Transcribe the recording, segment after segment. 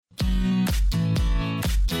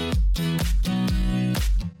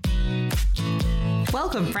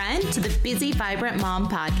Welcome, friend, to the Busy Vibrant Mom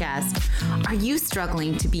podcast. Are you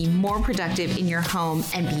struggling to be more productive in your home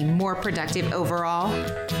and be more productive overall?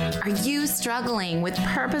 Are you struggling with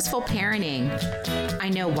purposeful parenting? I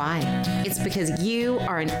know why. It's because you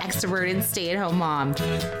are an extroverted stay-at-home mom,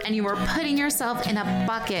 and you are putting yourself in a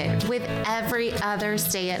bucket with every other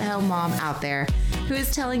stay-at-home mom out there who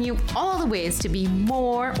is telling you all the ways to be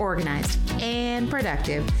more organized and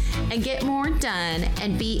productive and get more done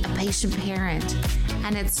and be a patient parent.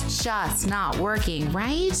 And it's just not working,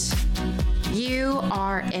 right? You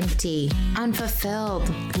are empty, unfulfilled,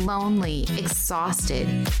 lonely,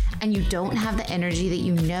 exhausted, and you don't have the energy that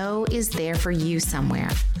you know is there for you somewhere.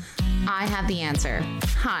 I have the answer.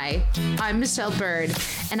 Hi, I'm Michelle Bird,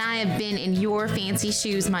 and I have been in your fancy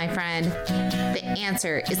shoes, my friend. The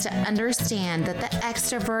answer is to understand that the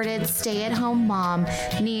extroverted stay-at-home mom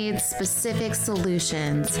needs specific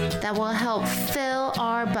solutions that will help fill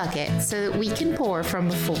our bucket so that we can pour from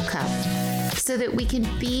a full cup, so that we can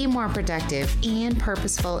be more productive and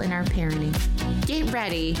purposeful in our parenting. Get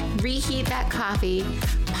ready, reheat that coffee,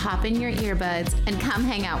 pop in your earbuds, and come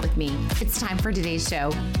hang out with me. It's time for today's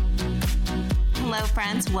show. Hello,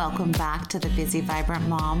 friends. Welcome back to the Busy Vibrant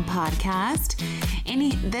Mom podcast.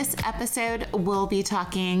 In this episode, we'll be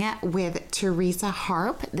talking with Theresa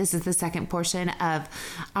Harp. This is the second portion of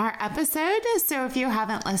our episode. So if you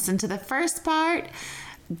haven't listened to the first part,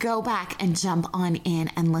 go back and jump on in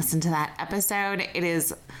and listen to that episode. It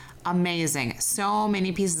is amazing. So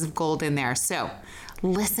many pieces of gold in there. So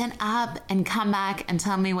listen up and come back and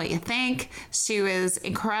tell me what you think. She was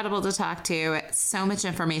incredible to talk to. So much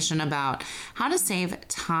information about how to save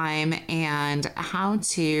time and how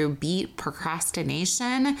to beat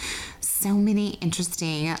procrastination. So many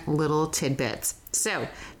interesting little tidbits. So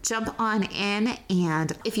jump on in,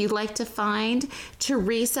 and if you'd like to find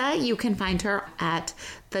Theresa, you can find her at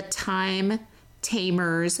the Time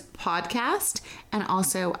Tamers podcast and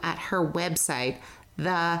also at her website,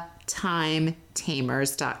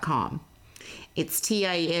 thetimetamers.com. It's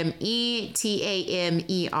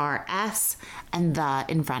TIMETAMERS and the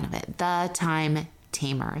in front of it, The Time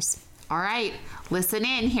Tamers. All right, listen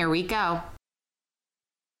in. Here we go.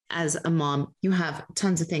 As a mom, you have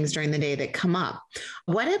tons of things during the day that come up.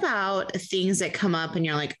 What about things that come up and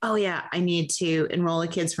you're like, oh yeah, I need to enroll the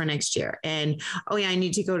kids for next year. And oh yeah, I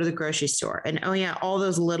need to go to the grocery store. And oh yeah, all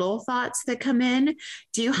those little thoughts that come in.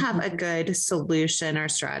 Do you have a good solution or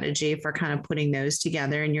strategy for kind of putting those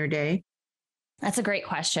together in your day? That's a great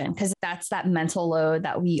question, because that's that mental load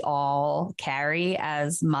that we all carry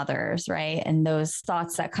as mothers, right? And those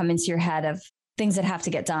thoughts that come into your head of things that have to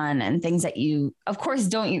get done and things that you, of course,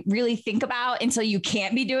 don't really think about until you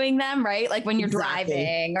can't be doing them, right? Like when you're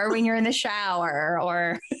driving or when you're in the shower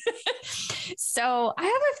or so I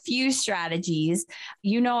have a few strategies.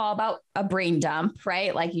 You know all about a brain dump,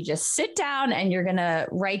 right? Like you just sit down and you're going to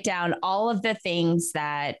write down all of the things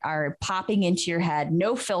that are popping into your head,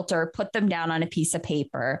 no filter, put them down on a piece of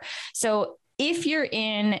paper. So if you're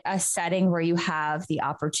in a setting where you have the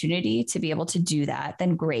opportunity to be able to do that,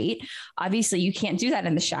 then great. Obviously, you can't do that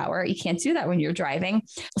in the shower. You can't do that when you're driving.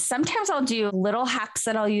 Sometimes I'll do little hacks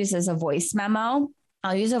that I'll use as a voice memo.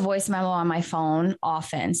 I'll use a voice memo on my phone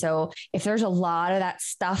often. So if there's a lot of that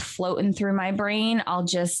stuff floating through my brain, I'll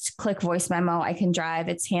just click voice memo. I can drive,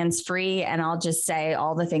 it's hands-free, and I'll just say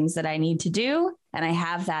all the things that I need to do. And I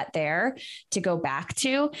have that there to go back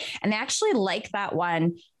to. And I actually like that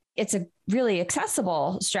one. It's a really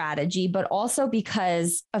accessible strategy, but also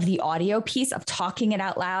because of the audio piece of talking it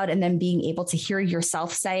out loud and then being able to hear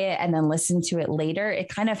yourself say it and then listen to it later, it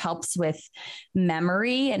kind of helps with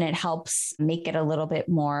memory and it helps make it a little bit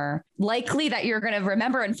more likely that you're going to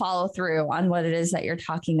remember and follow through on what it is that you're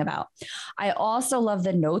talking about. I also love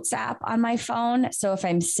the Notes app on my phone. So if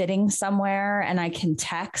I'm sitting somewhere and I can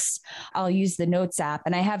text, I'll use the Notes app,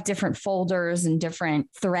 and I have different folders and different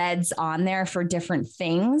threads on there for different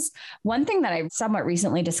things. One thing that I somewhat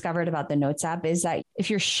recently discovered about the Notes app is that if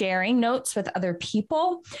you're sharing notes with other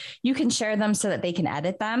people, you can share them so that they can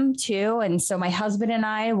edit them too. And so my husband and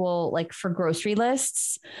I will, like for grocery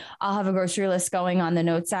lists, I'll have a grocery list going on the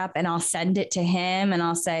Notes app and I'll send it to him and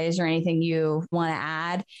I'll say, is there anything you want to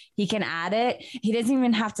add? He can add it. He doesn't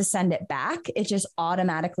even have to send it back. It just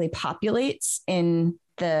automatically populates in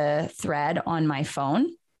the thread on my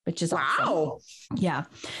phone, which is awesome. Yeah.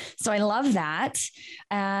 So I love that.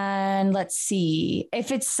 And let's see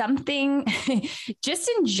if it's something just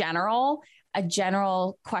in general, a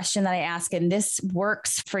general question that I ask, and this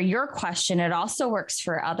works for your question, it also works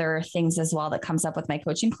for other things as well that comes up with my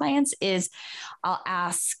coaching clients, is I'll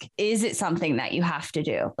ask, is it something that you have to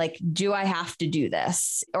do? Like, do I have to do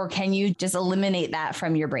this? Or can you just eliminate that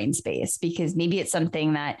from your brain space? Because maybe it's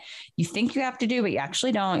something that you think you have to do, but you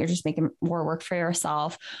actually don't. You're just making more work for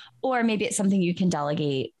yourself. Or maybe it's something you can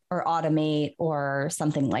delegate or automate or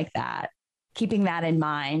something like that. Keeping that in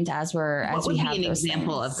mind as we have an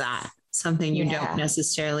example of that? Something you don't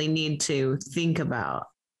necessarily need to think about.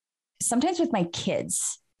 Sometimes with my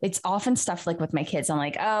kids, it's often stuff like with my kids. I'm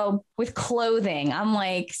like, oh, with clothing, I'm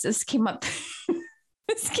like, this came up.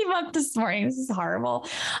 This came up this morning. This is horrible.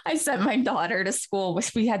 I sent my daughter to school.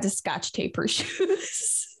 We had to Scotch tape her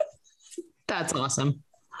shoes. That's awesome.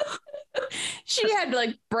 She had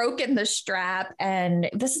like broken the strap, and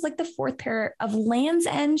this is like the fourth pair of Land's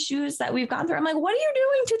End shoes that we've gone through. I'm like, what are you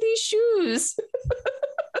doing to these shoes?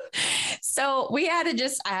 So I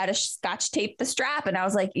had to Scotch tape the strap, and I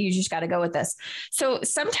was like, you just got to go with this. So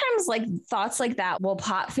sometimes like thoughts like that will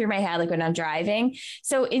pop through my head, like when I'm driving.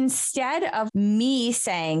 So instead of me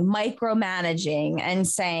saying micromanaging and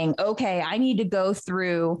saying, okay, I need to go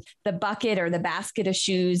through the bucket or the basket of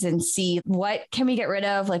shoes and see what can we get rid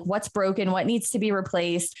of? Like what's broken, what needs to be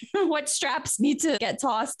replaced, what straps need to get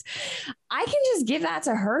tossed. I can just give that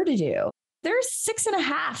to her to do. They're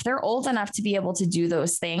 6.5. They're old enough to be able to do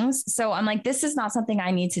those things. So I'm like, this is not something I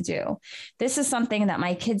need to do. This is something that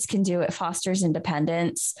my kids can do. It fosters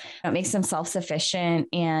independence. It makes them self-sufficient,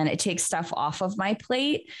 and it takes stuff off of my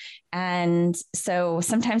plate. And so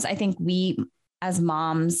sometimes I think we, as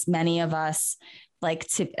moms, many of us like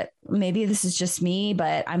to, maybe this is just me,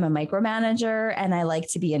 but I'm a micromanager and I like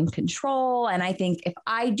to be in control. And I think if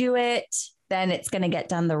I do it, then it's going to get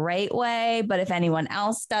done the right way. But if anyone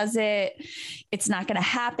else does it, it's not going to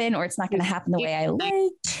happen, or it's not going to happen the way I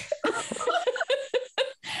like.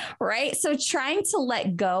 Right. So trying to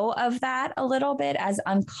let go of that a little bit, as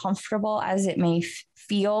uncomfortable as it may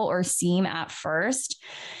feel or seem at first,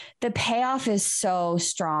 the payoff is so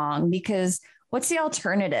strong, because what's the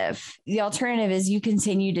alternative? The alternative is you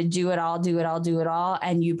continue to do it all,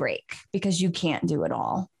 and you break because you can't do it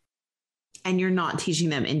all. And you're not teaching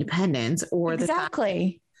them independence or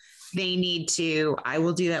exactly. They need to, I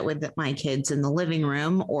will do that with my kids in the living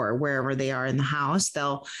room or wherever they are in the house.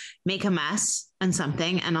 They'll make a mess and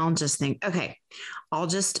something, and I'll just think, okay, I'll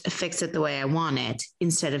just fix it the way I want it,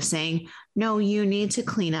 instead of saying, no, you need to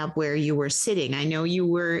clean up where you were sitting. I know you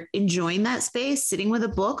were enjoying that space, sitting with a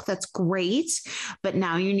book. That's great. But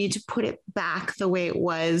now you need to put it back the way it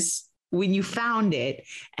was when you found it,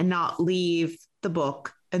 and not leave the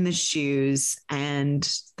book and the shoes and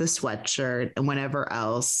the sweatshirt and whatever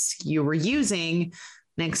else you were using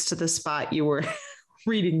next to the spot you were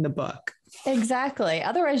reading the book. Exactly.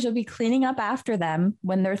 Otherwise, you'll be cleaning up after them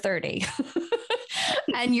when they're 30.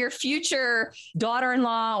 And your future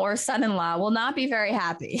daughter-in-law or son-in-law will not be very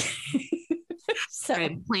happy. So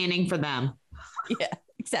right, planning for them. Yeah,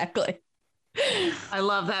 exactly. I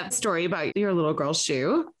love that story about your little girl's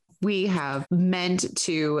shoe. We have meant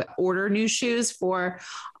to order new shoes for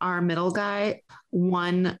our middle guy.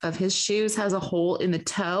 One of his shoes has a hole in the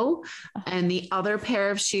toe, and the other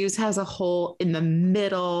pair of shoes has a hole in the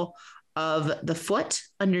middle of the foot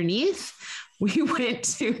underneath. We went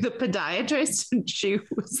to the podiatrist, and she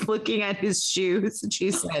was looking at his shoes, and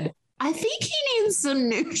she said, I think he needs some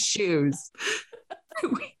new shoes.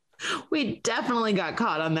 We definitely got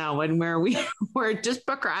caught on that one, where we were just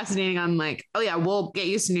procrastinating on like, oh yeah, we'll get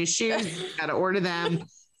you some new shoes. We got to order them.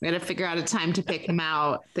 We got to figure out a time to pick them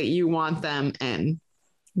out that you want them. And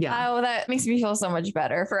yeah. Oh, that makes me feel so much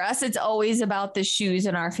better. For us, it's always about the shoes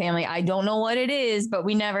in our family. I don't know what it is, but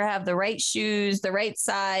we never have the right shoes, the right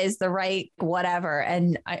size, the right whatever.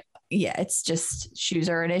 And it's just shoes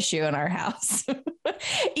are an issue in our house.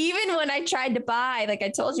 Even when I tried to buy, like I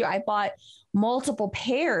told you, I bought multiple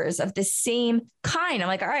pairs of the same kind. I'm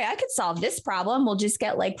like, all right, I could solve this problem. We'll just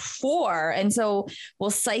get like 4. And so we'll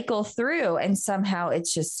cycle through, and somehow it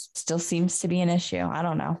just still seems to be an issue. I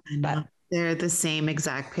don't know. But they're the same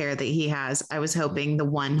exact pair that he has. I was hoping the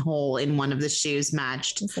one hole in one of the shoes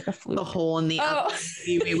matched like the hole in the other.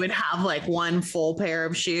 We would have like one full pair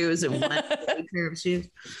of shoes and one pair of shoes.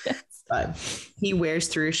 Yes. But he wears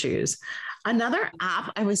through shoes. Another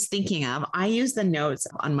app I was thinking of, I use the notes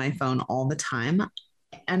on my phone all the time.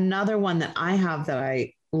 Another one that I have that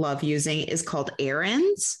I love using is called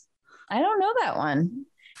Errands. I don't know that one.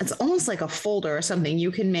 It's almost like a folder or something. You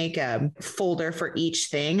can make a folder for each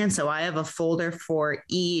thing. And so I have a folder for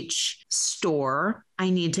each store I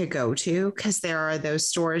need to go to, because there are those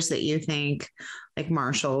stores that you think, like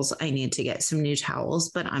Marshall's, I need to get some new towels,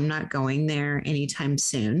 but I'm not going there anytime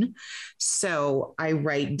soon. So I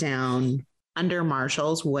write down under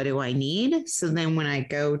Marshall's, what do I need? So then when I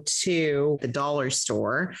go to the dollar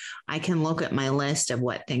store, I can look at my list of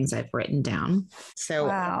what things I've written down. So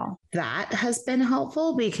that has been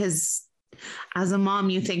helpful because as a mom,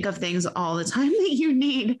 you think of things all the time that you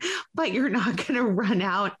need, but you're not going to run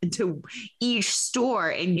out to each store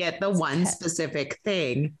and get the one specific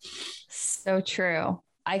thing. So true.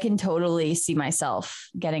 I can totally see myself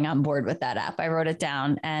getting on board with that app. I wrote it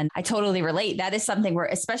down and I totally relate. That is something where,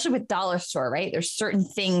 especially with dollar store, right? There's certain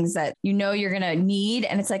things that you know you're going to need.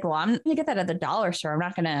 And it's like, well, I'm going to get that at the dollar store. I'm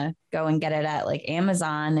not going to go and get it at like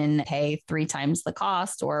Amazon and pay 3 times the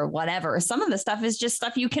cost or whatever. Some of the stuff is just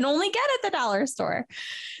stuff you can only get at the dollar store.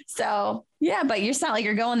 So yeah, but it's not like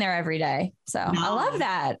you're going there every day. So no. I love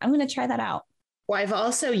that. I'm going to try that out. Well, I've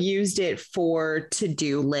also used it for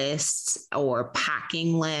to-do lists or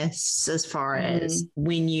packing lists as far as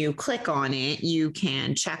when you click on it, you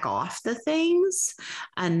can check off the things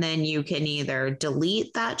and then you can either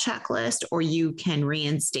delete that checklist or you can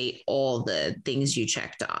reinstate all the things you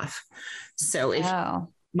checked off. So if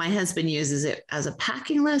my husband uses it as a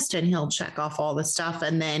packing list and he'll check off all the stuff.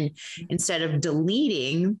 And then instead of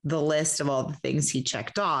deleting the list of all the things he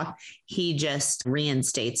checked off, he just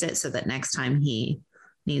reinstates it so that next time he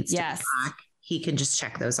needs to pack, he can just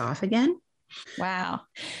check those off again. Wow.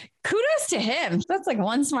 Kudos to him. That's like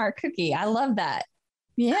one smart cookie. I love that.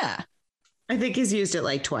 Yeah. I think he's used it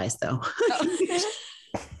like twice though.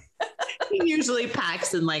 He usually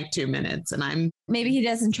packs in like 2 minutes and maybe he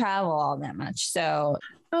doesn't travel all that much. So,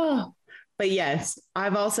 but yes,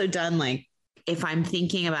 I've also done like, if I'm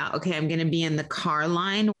thinking about, okay, I'm going to be in the car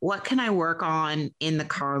line, what can I work on in the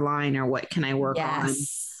car line or what can I work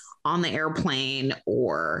on the airplane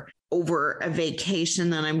or over a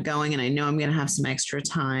vacation that I'm going and I know I'm going to have some extra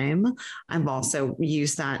time. I've also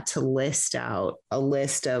used that to list out a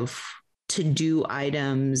list of to-do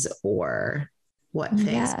items or what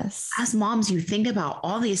things. Yes. As moms, you think about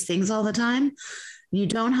all these things all the time. You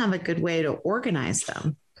don't have a good way to organize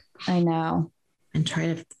them. I know. And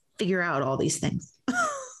try to figure out all these things.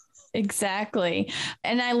 Exactly.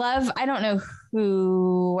 And I don't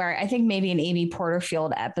know where I think maybe an Amy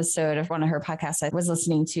Porterfield episode of one of her podcasts I was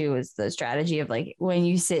listening to is the strategy of like when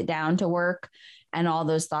you sit down to work and all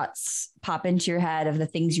those thoughts pop into your head of the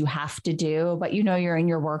things you have to do, but you know, you're in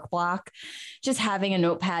your work block, just having a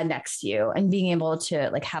notepad next to you and being able to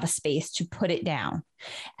like have a space to put it down.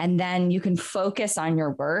 And then you can focus on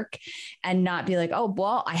your work and not be like, oh,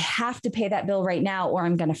 well, I have to pay that bill right now, or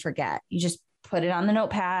I'm going to forget. You just put it on the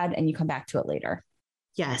notepad and you come back to it later.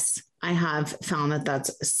 Yes, I have found that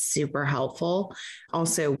that's super helpful.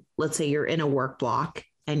 Also, let's say you're in a work block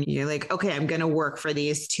and you're like, okay, I'm going to work for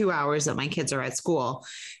these 2 hours that my kids are at school.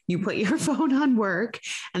 You put your phone on work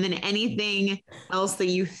and then anything else that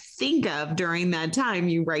you think of during that time,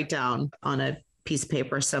 you write down on a piece of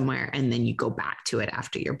paper somewhere, and then you go back to it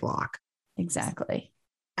after your block. Exactly.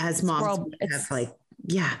 As moms, we have like,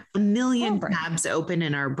 a million tabs open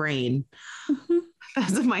in our brain. Mm-hmm.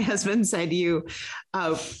 As my husband said to you,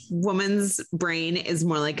 a woman's brain is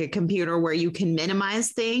more like a computer where you can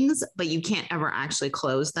minimize things, but you can't ever actually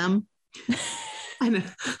close them. And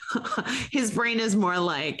his brain is more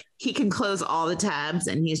like he can close all the tabs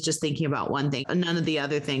and he's just thinking about one thing. None of the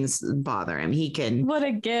other things bother him. He can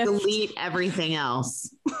delete everything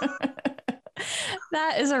else.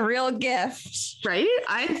 That is a real gift. Right?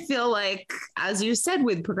 I feel like, as you said,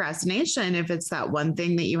 with procrastination, if it's that one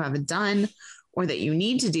thing that you haven't done or that you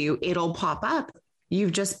need to do, it'll pop up.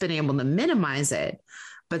 You've just been able to minimize it.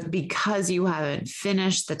 But because you haven't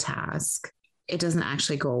finished the task, it doesn't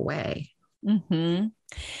actually go away. Mm-hmm.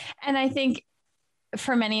 And I think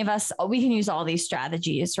for many of us, we can use all these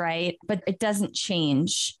strategies, right? But it doesn't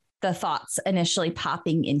change the thoughts initially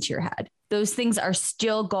popping into your head. Those things are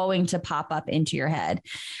still going to pop up into your head.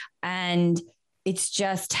 And it's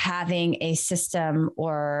just having a system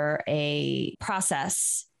or a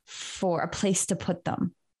process for a place to put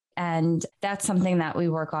them. And that's something that we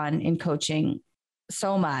work on in coaching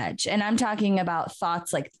so much. And I'm talking about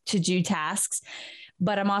thoughts like to-do tasks,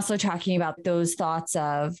 but I'm also talking about those thoughts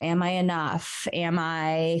of, am I enough? Am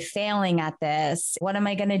I failing at this? What am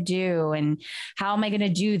I going to do? And how am I going to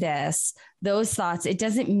do this? Those thoughts, it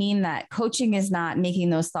doesn't mean that coaching is not making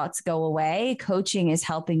those thoughts go away. Coaching is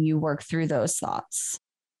helping you work through those thoughts.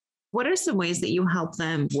 What are some ways that you help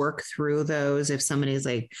them work through those? If somebody's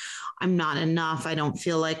like, I'm not enough, I don't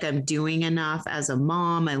feel like I'm doing enough as a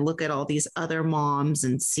mom. I look at all these other moms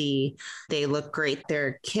and see they look great.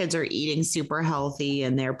 Their kids are eating super healthy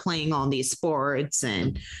and they're playing all these sports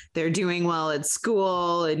and they're doing well at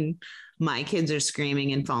school. And my kids are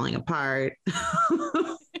screaming and falling apart.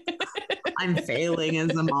 I'm failing as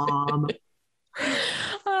a mom.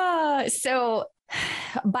 So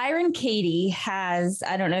Byron Katie has,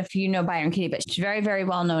 I don't know if you know Byron Katie, but she's very, very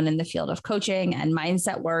well known in the field of coaching and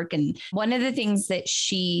mindset work. And one of the things that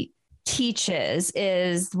she teaches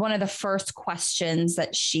is one of the first questions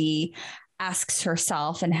that she asks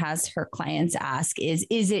herself and has her clients ask is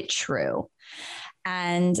it true?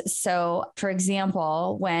 And so, for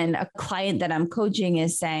example, when a client that I'm coaching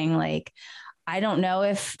is saying like, I don't know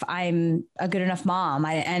if I'm a good enough mom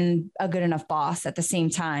and a good enough boss at the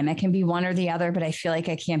same time. I can be one or the other, but I feel like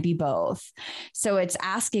I can't be both. So it's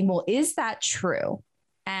asking, well, is that true?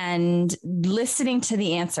 And listening to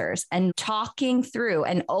the answers and talking through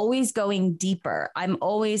and always going deeper. I'm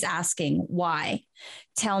always asking why.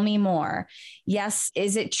 Tell me more. Yes.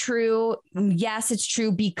 Is it true? Yes, it's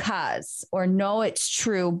true because, or no, it's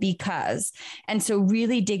true because. And so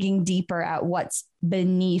really digging deeper at what's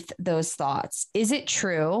beneath those thoughts. Is it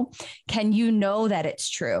true? Can you know that it's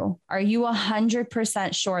true? Are you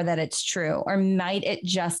 100% sure that it's true? Or might it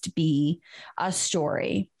just be a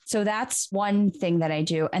story? So that's one thing that I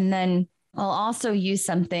do. And then I'll also use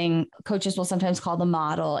something coaches will sometimes call the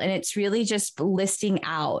model, and it's really just listing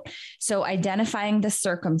out. So identifying the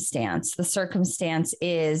circumstance. The circumstance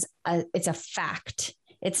is it's a fact.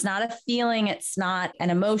 It's not a feeling. It's not an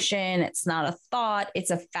emotion. It's not a thought.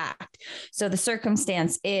 It's a fact. So the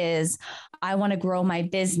circumstance is, I want to grow my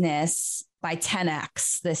business by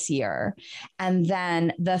 10x this year. And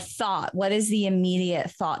then the thought, what is the immediate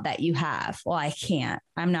thought that you have? Well, I can't.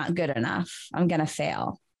 I'm not good enough. I'm going to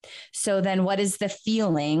fail. So then what is the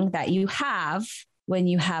feeling that you have when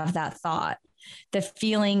you have that thought? The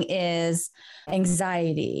feeling is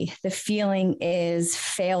anxiety. The feeling is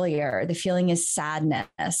failure. The feeling is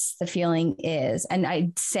sadness. The feeling is, and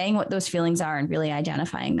I saying what those feelings are and really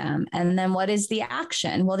identifying them. And then what is the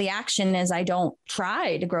action? Well, the action is I don't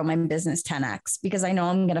try to grow my business 10x because I know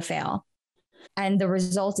I'm going to fail. And the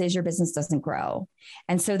result is your business doesn't grow.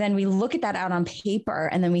 And so then we look at that out on paper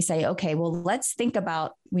and then we say, okay, well, let's think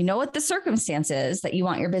about, we know what the circumstance is that you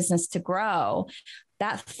want your business to grow.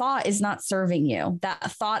 That thought is not serving you. That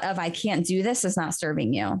thought of, I can't do this is not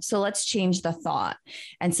serving you. So let's change the thought.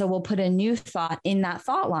 And so we'll put a new thought in that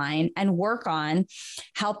thought line and work on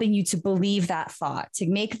helping you to believe that thought, to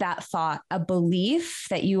make that thought a belief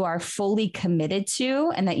that you are fully committed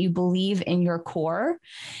to and that you believe in your core.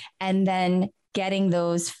 And then getting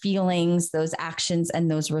those feelings, those actions, and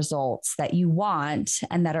those results that you want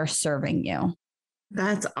and that are serving you.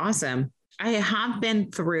 That's awesome. I have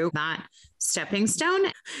been through that stepping stone.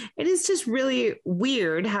 It is just really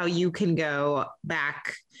weird how you can go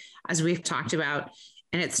back, as we've talked about,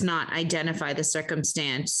 and it's not identify the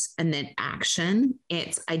circumstance and then action.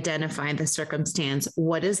 It's identify the circumstance.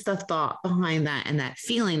 What is the thought behind that and that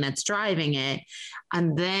feeling that's driving it?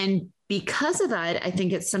 And then because of that, I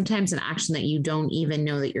think it's sometimes an action that you don't even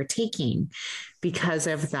know that you're taking because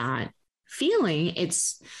of that feeling.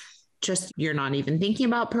 It's just, you're not even thinking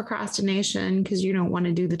about procrastination because you don't want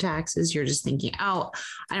to do the taxes. You're just thinking, oh,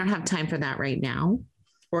 I don't have time for that right now.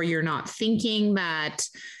 Or you're not thinking that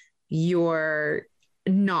you're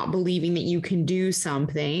not believing that you can do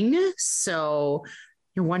something. So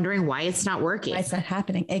you're wondering why it's not working. Why is that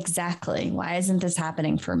happening? Exactly. Why isn't this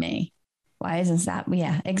happening for me? Why isn't that?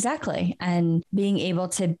 Yeah, exactly. And being able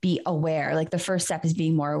to be aware, like the first step is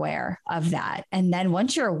being more aware of that. And then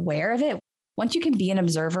once you're aware of it, once you can be an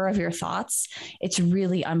observer of your thoughts, it's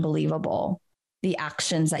really unbelievable, the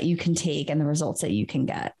actions that you can take and the results that you can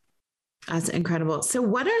get. That's incredible. So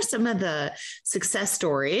what are some of the success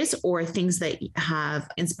stories or things that have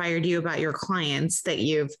inspired you about your clients that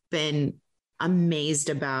you've been amazed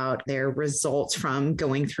about their results from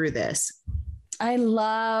going through this? I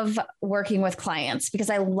love working with clients because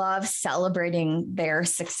I love celebrating their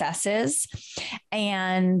successes.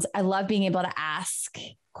 And I love being able to ask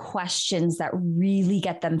questions that really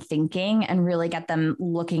get them thinking and really get them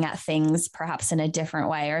looking at things perhaps in a different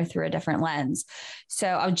way or through a different lens. So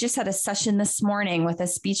I just had a session this morning with a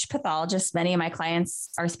speech pathologist. Many of my clients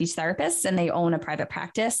are speech therapists and they own a private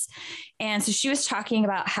practice. And so she was talking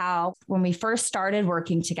about how when we first started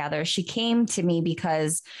working together, she came to me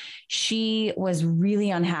because she was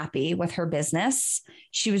really unhappy with her business.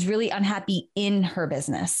 She was really unhappy in her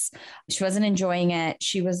business. She wasn't enjoying it.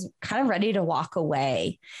 She was kind of ready to walk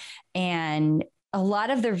away. And a lot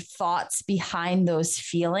of their thoughts behind those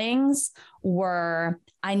feelings were,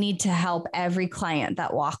 I need to help every client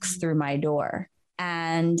that walks through my door.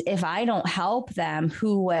 And if I don't help them,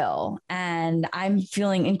 who will? And I'm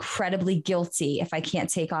feeling incredibly guilty if I can't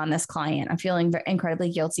take on this client. I'm feeling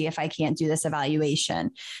incredibly guilty if I can't do this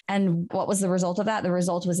evaluation. And what was the result of that? The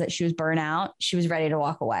result was that she was burnt out. She was ready to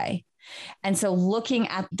walk away. And so looking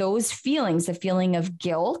at those feelings, the feeling of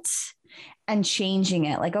guilt, and changing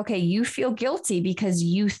it, like, okay, you feel guilty because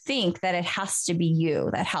you think that it has to be you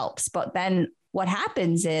that helps. But then what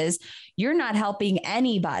happens is you're not helping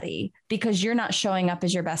anybody because you're not showing up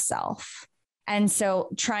as your best self. And so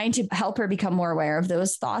trying to help her become more aware of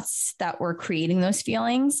those thoughts that were creating those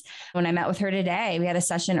feelings. When I met with her today, we had a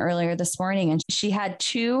session earlier this morning and she had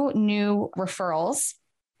 2 new referrals.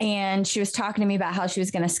 And she was talking to me about how she was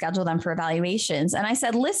going to schedule them for evaluations. And I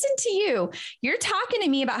said, listen to you. You're talking to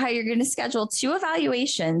me about how you're going to schedule 2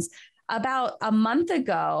 evaluations. About a month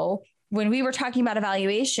ago, when we were talking about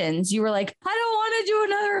evaluations, you were like, I don't want to do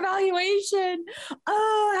another evaluation.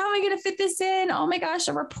 Oh, how am I going to fit this in? Oh my gosh,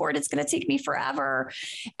 a report, it's going to take me forever.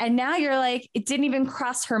 And now you're like, it didn't even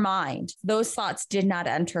cross her mind. Those thoughts did not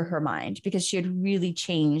enter her mind because she had really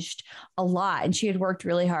changed a lot and she had worked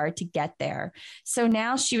really hard to get there. So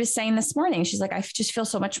now she was saying this morning, she's like, I just feel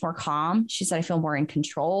so much more calm. She said, I feel more in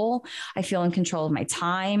control. I feel in control of my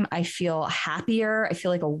time. I feel happier. I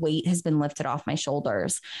feel like a weight has been lifted off my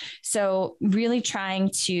shoulders. So really trying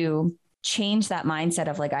to change that mindset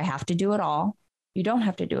of like, I have to do it all. You don't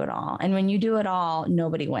have to do it all. And when you do it all,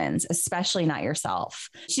 nobody wins, especially not yourself.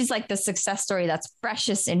 She's like the success story that's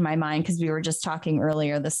freshest in my mind because we were just talking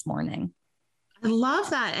earlier this morning. I love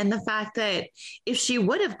that. And the fact that if she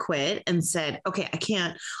would have quit and said, okay, I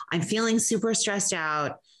can't, I'm feeling super stressed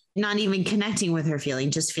out, not even connecting with her feeling,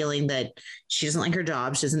 just feeling that she doesn't like her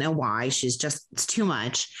job. She doesn't know why. It's too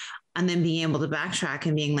much. And then being able to backtrack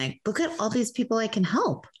and being like, look at all these people I can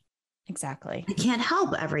help. Exactly. I can't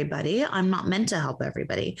help everybody. I'm not meant to help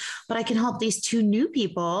everybody, but I can help these 2 new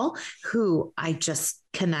people who I just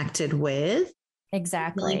connected with.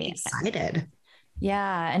 Exactly. Really excited.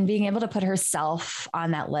 Yeah. And being able to put herself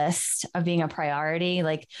on that list of being a priority.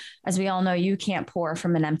 Like, as we all know, you can't pour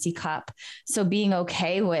from an empty cup. So being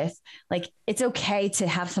okay with, like, it's okay to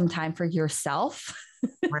have some time for yourself.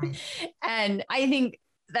 Right. And I think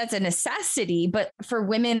that's a necessity, but for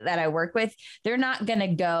women that I work with, they're not going to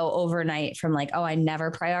go overnight from like, oh, I never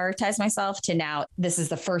prioritize myself to now this is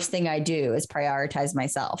the first thing I do is prioritize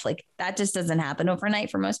myself. Like that just doesn't happen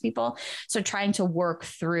overnight for most people. So trying to work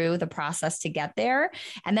through the process to get there.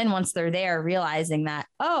 And then once they're there, realizing that,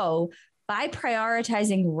 oh, by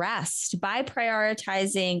prioritizing rest, by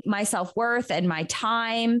prioritizing my self-worth and my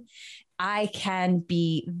time, I can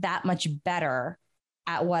be that much better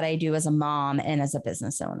at what I do as a mom and as a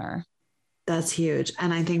business owner. That's huge.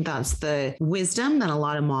 And I think that's the wisdom that a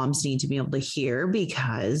lot of moms need to be able to hear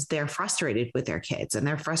because they're frustrated with their kids and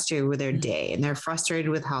they're frustrated with their day and they're frustrated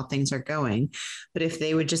with how things are going. But if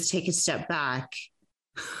they would just take a step back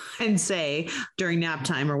and say during nap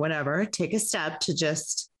time or whatever, take a step to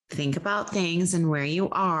just think about things and where you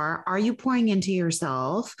are. Are you pouring into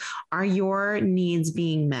yourself? Are your needs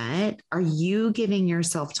being met? Are you giving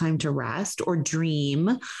yourself time to rest or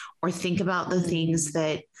dream or think about the things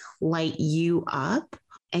that light you up?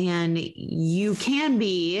 And you can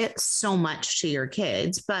be so much to your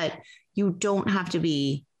kids, but you don't have to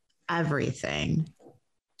be everything.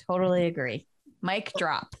 Totally agree. Mic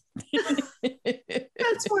drop.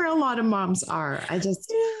 That's where a lot of moms are. I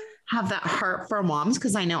just have that heart for moms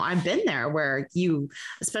because I know I've been there where you,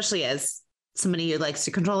 especially as somebody who likes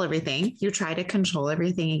to control everything, you try to control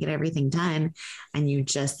everything and get everything done and you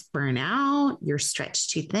just burn out, you're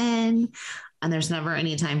stretched too thin, and there's never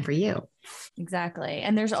any time for you. Exactly.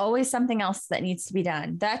 And there's always something else that needs to be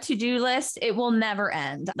done. That to-do list, it will never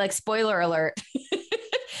end. Like, spoiler alert.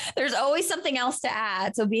 There's always something else to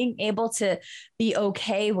add. So being able to be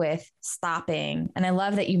okay with stopping. And I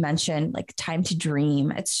love that you mentioned like time to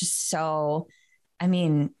dream. It's just so, I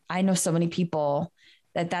mean, I know so many people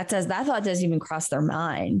that thought doesn't even cross their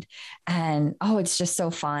mind. And, oh, it's just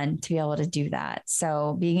so fun to be able to do that.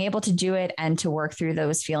 So being able to do it and to work through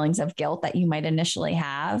those feelings of guilt that you might initially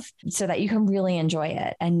have so that you can really enjoy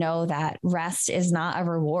it and know that rest is not a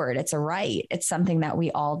reward. It's a right. It's something that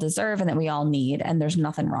we all deserve and that we all need. And there's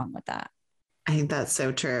nothing wrong with that. I think that's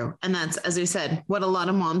so true. And that's, as we said, what a lot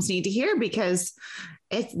of moms need to hear because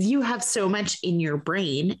you have so much in your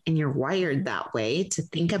brain and you're wired that way to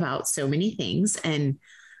think about so many things. And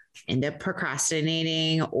end up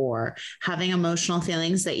procrastinating or having emotional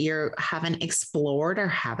feelings that you haven't explored or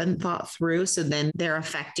haven't thought through. So then they're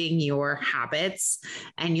affecting your habits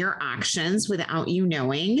and your actions without you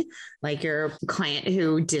knowing, like your client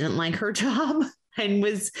who didn't like her job and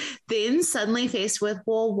was then suddenly faced with,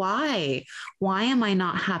 well, why am I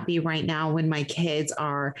not happy right now when my kids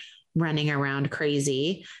are running around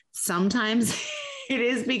crazy? Sometimes it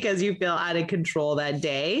is because you feel out of control that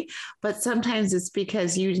day, but sometimes it's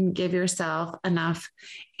because you didn't give yourself enough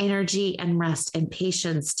energy and rest and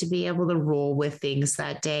patience to be able to roll with things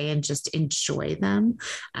that day and just enjoy them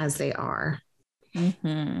as they are.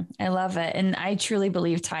 Mm-hmm. I love it. And I truly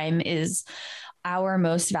believe time is our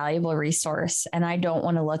most valuable resource. And I don't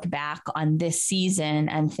want to look back on this season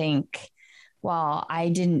and think, well, I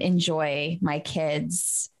didn't enjoy my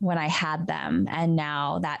kids when I had them, and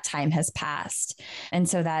now that time has passed. And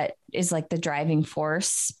so that is like the driving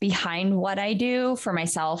force behind what I do for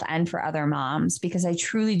myself and for other moms, because I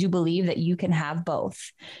truly do believe that you can have both.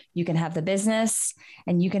 You can have the business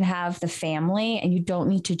and you can have the family, and you don't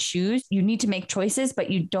need to choose. You need to make choices,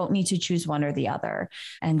 but you don't need to choose one or the other.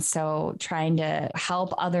 And so trying to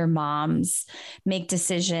help other moms make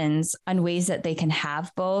decisions on ways that they can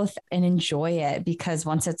have both and enjoy it, because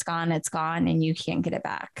once it's gone and you can't get it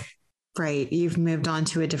back. Right. You've moved on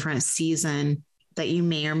to a different season that you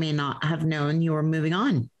may or may not have known you were moving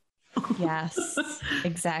on. Yes,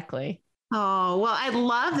 exactly. Oh, well, I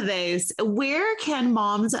love this. Where can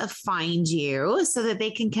moms find you so that they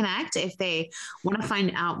can connect if they want to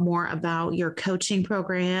find out more about your coaching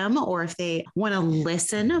program, or if they want to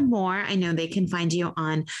listen more? I know they can find you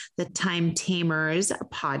on the Time Tamers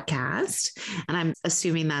podcast, and I'm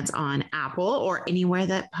assuming that's on Apple or anywhere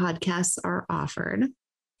that podcasts are offered.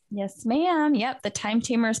 Yes, ma'am. Yep. The Time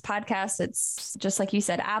Tamers podcast. It's just like you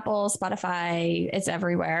said, Apple, Spotify, it's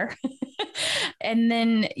everywhere. And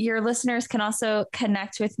then your listeners can also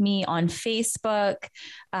connect with me on Facebook.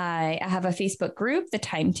 I have a Facebook group. The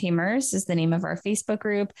Time Tamers is the name of our Facebook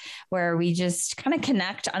group, where we just kind of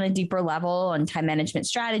connect on a deeper level on time management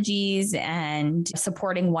strategies and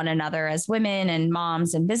supporting one another as women and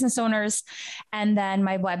moms and business owners. And then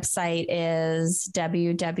my website is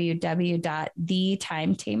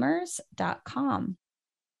www.thetimetamers.com.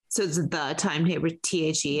 So it's the Timetamer,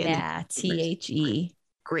 THE. Yeah, THE.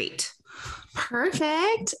 Great.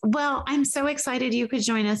 Perfect. Well, I'm so excited you could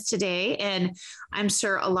join us today, and I'm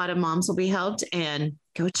sure a lot of moms will be helped, and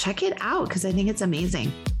go check it out because I think it's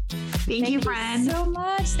amazing. Thank you, friend. So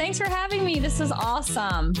much. Thanks for having me. This was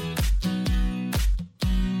awesome.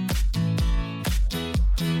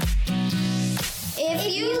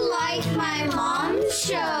 If you like my mom's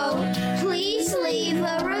show, please leave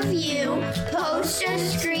a review, post a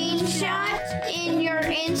screenshot in your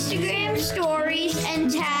Instagram stories,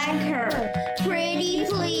 and tag her. Pretty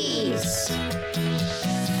please.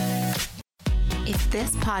 If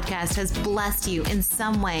this podcast has blessed you in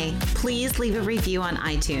some way, please leave a review on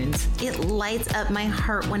iTunes. It lights up my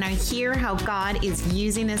heart when I hear how God is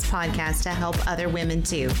using this podcast to help other women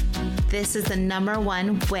too. This is the number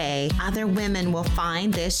one way other women will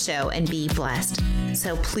find this show and be blessed.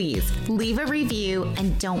 So please leave a review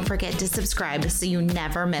and don't forget to subscribe so you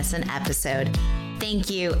never miss an episode. Thank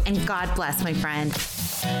you, and God bless, my friend.